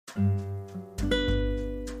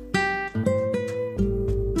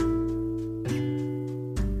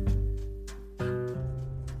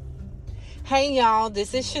Hey y'all,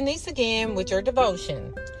 this is Shanice again with your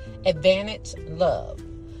devotion. Advantage love.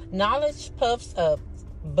 Knowledge puffs up,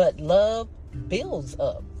 but love builds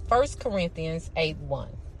up. 1 Corinthians 8:1.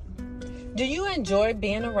 Do you enjoy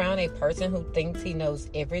being around a person who thinks he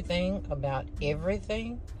knows everything about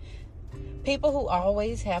everything? People who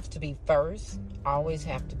always have to be first, always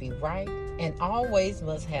have to be right, and always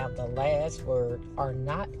must have the last word are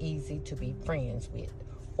not easy to be friends with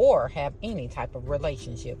or have any type of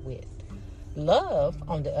relationship with. Love,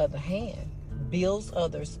 on the other hand, builds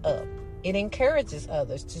others up. It encourages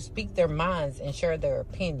others to speak their minds and share their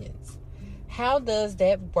opinions. How does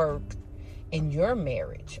that work in your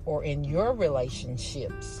marriage or in your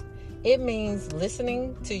relationships? It means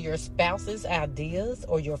listening to your spouse's ideas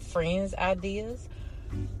or your friend's ideas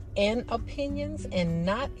and opinions and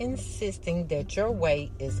not insisting that your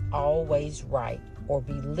way is always right or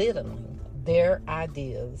belittling their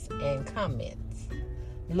ideas and comments.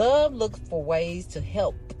 Love looks for ways to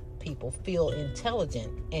help people feel intelligent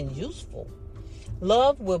and useful.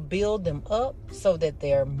 Love will build them up so that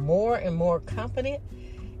they're more and more confident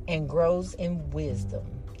and grows in wisdom.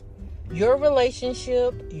 Your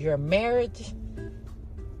relationship, your marriage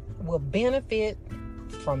will benefit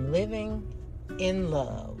from living in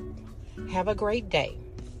love. Have a great day.